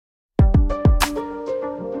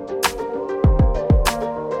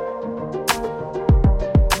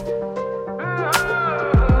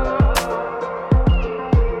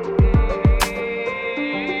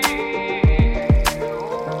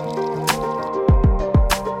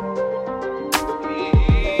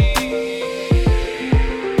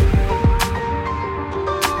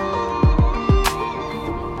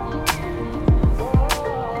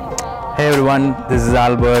everyone, this is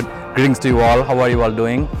Albert. Greetings to you all. How are you all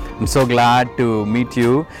doing? I'm so glad to meet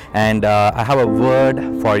you, and I have a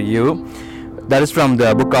word for you. That is from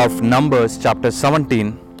the book of Numbers, chapter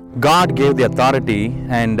 17. God gave the authority,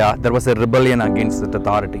 and there was a rebellion against that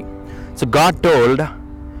authority. So God told,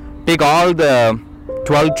 take all the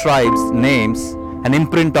 12 tribes' names and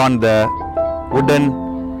imprint on the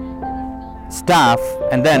wooden staff,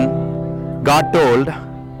 and then God told,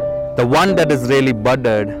 the one that is really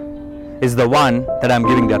budded is the one that I'm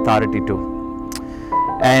giving the authority to.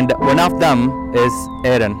 And one of them is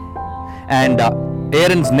Aaron. And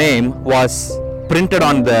Aaron's name was printed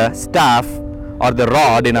on the staff or the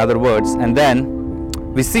rod, in other words. And then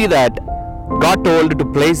we see that God told to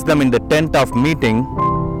place them in the tent of meeting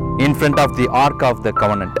in front of the Ark of the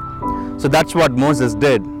Covenant. So that's what Moses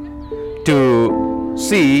did to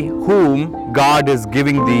see whom God is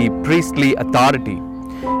giving the priestly authority.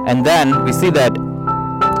 And then we see that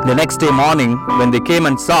the next day morning, when they came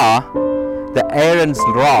and saw, the Aaron's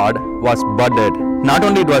rod was budded. Not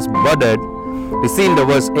only it was budded, we see in the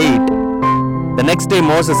verse 8, the next day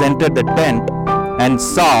Moses entered the tent and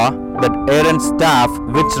saw that Aaron's staff,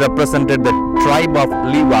 which represented the tribe of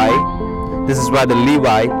Levi, this is where the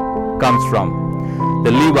Levi comes from.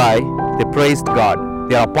 The Levi, they praised God.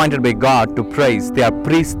 They are appointed by God to praise. They are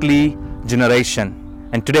priestly generation.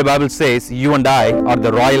 And today Bible says you and I are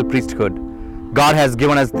the royal priesthood. God has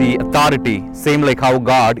given us the authority, same like how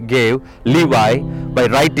God gave Levi by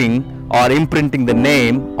writing or imprinting the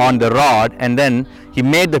name on the rod, and then he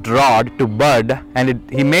made that rod to bud, and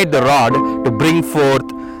he made the rod to bring forth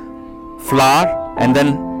flower, and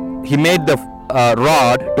then he made the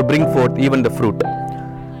rod to bring forth even the fruit,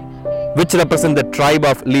 which represent the tribe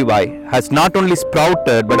of Levi, has not only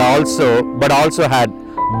sprouted but also had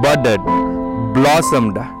budded,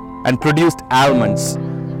 blossomed, and produced almonds.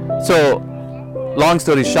 So long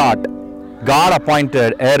story short, God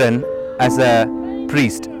appointed Aaron as a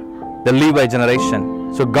priest, the Levi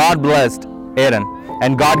generation. So God blessed Aaron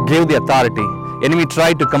and God gave the authority. Enemy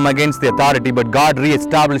tried to come against the authority, but God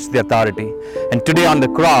re-established the authority. And today on the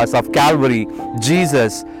cross of Calvary,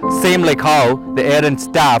 Jesus, same like how the Aaron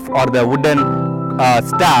staff or the wooden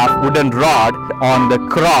rod on the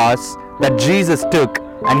cross that Jesus took,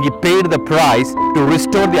 and he paid the price to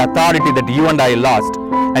restore the authority that you and I lost.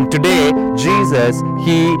 And today Jesus,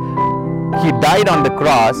 he died on the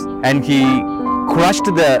cross, and he crushed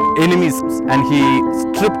the enemies, and he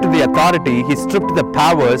stripped the authority, he stripped the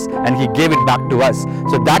powers, and he gave it back to us.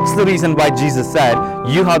 So that's the reason why Jesus said,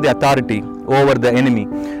 you have the authority over the enemy.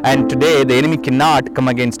 And today the enemy cannot come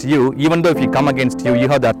against you. Even though if he come against you, you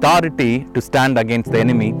have the authority to stand against the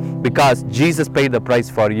enemy, because Jesus paid the price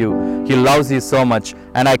for you. He loves you so much.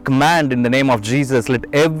 And I command in the name of Jesus, let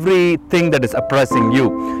everything that is oppressing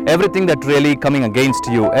you, everything that really coming against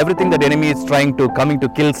you, everything that enemy is trying to coming to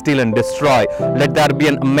kill, steal, and destroy, let there be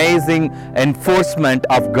an amazing enforcement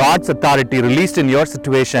of God's authority released in your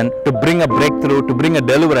situation to bring a breakthrough, to bring a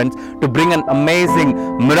deliverance, to bring an amazing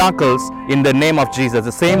miracles in the name of Jesus.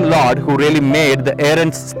 The same Lord who really made the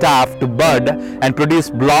Aaron's staff to bud and produce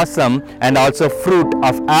blossom and also fruit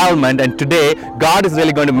of almond. And today God is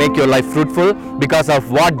really going to make your life fruitful because of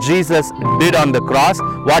what Jesus did on the cross,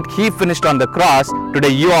 what he finished on the cross. Today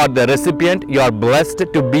you are the recipient. You are blessed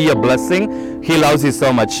to be a blessing. He loves you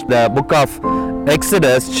so much. The book of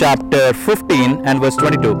Exodus chapter 15 and verse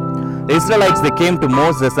 22. The Israelites, they came to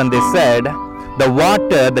Moses and they said, the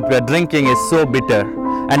water that we are drinking is so bitter.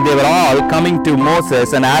 And they were all coming to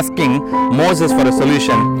Moses and asking Moses for a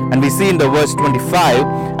solution. And we see in the verse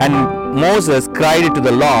 25, and Moses cried it to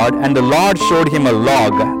the Lord, and the Lord showed him a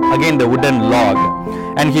log, again the wooden log,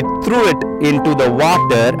 and he threw it into the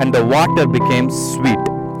water, and the water became sweet.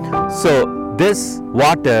 So this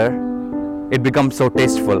water, it becomes so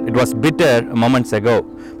tasteful. It was bitter moments ago.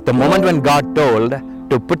 The moment when God told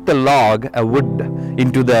to put the log, a wood,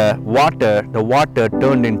 into the water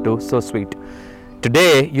turned into so sweet.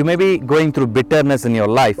 Today, you may be going through bitterness in your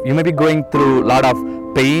life. You may be going through a lot of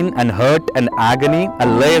pain and hurt and agony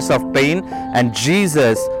and layers of pain. And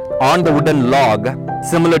Jesus on the wooden log,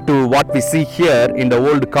 similar to what we see here in the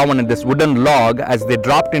old covenant, this wooden log, as they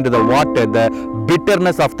dropped into the water, the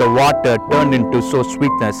bitterness of the water turned into so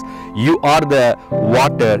sweetness. You are the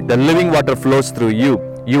water. The living water flows through you.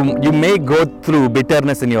 You may go through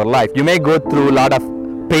bitterness in your life. You may go through a lot of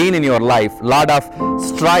pain in your life, lot of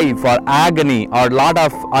strife or agony or lot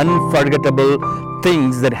of unforgettable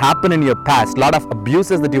things that happened in your past, lot of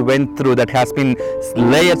abuses that you went through, that has been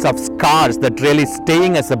layers of scars that really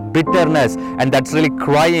staying as a bitterness, and that's really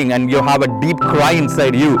crying, and you have a deep cry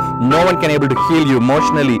inside you. No one can able to heal you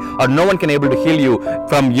emotionally, or no one can able to heal you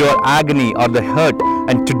from your agony or the hurt.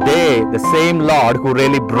 And today the same Lord who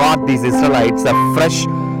really brought these Israelites a fresh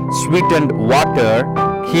sweetened water,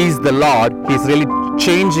 He's the Lord. He's really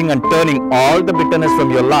changing and turning all the bitterness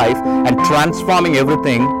from your life and transforming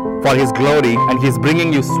everything for His glory, and He's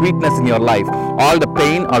bringing you sweetness in your life. All the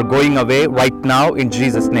pain are going away right now in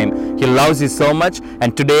Jesus' name. He loves you so much,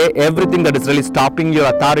 and today everything that is really stopping your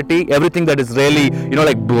authority, everything that is really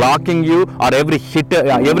like blocking you, or every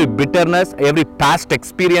bitterness, every past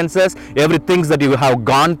experiences, everything that you have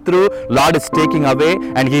gone through, Lord is taking away,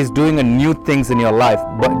 and He is doing a new things in your life.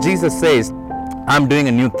 But Jesus says, I'm doing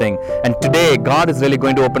a new thing, and today God is really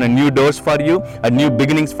going to open a new doors for you, a new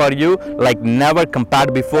beginnings for you, like never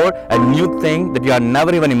compared before, a new thing that you have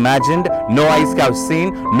never even imagined. No eyes have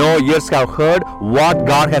seen, no ears have heard what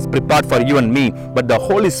God has prepared for you and me. But the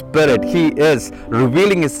Holy Spirit, He is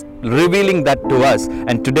revealing that to us.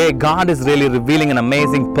 And today God is really revealing an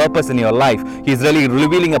amazing purpose in your life. He's really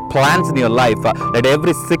revealing a plans in your life, that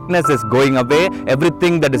every sickness is going away,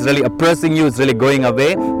 everything that is really oppressing you is really going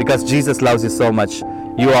away, because Jesus loves you so much.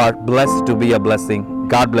 You are blessed to be a blessing.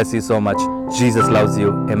 God bless you so much. Jesus loves you.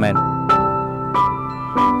 Amen.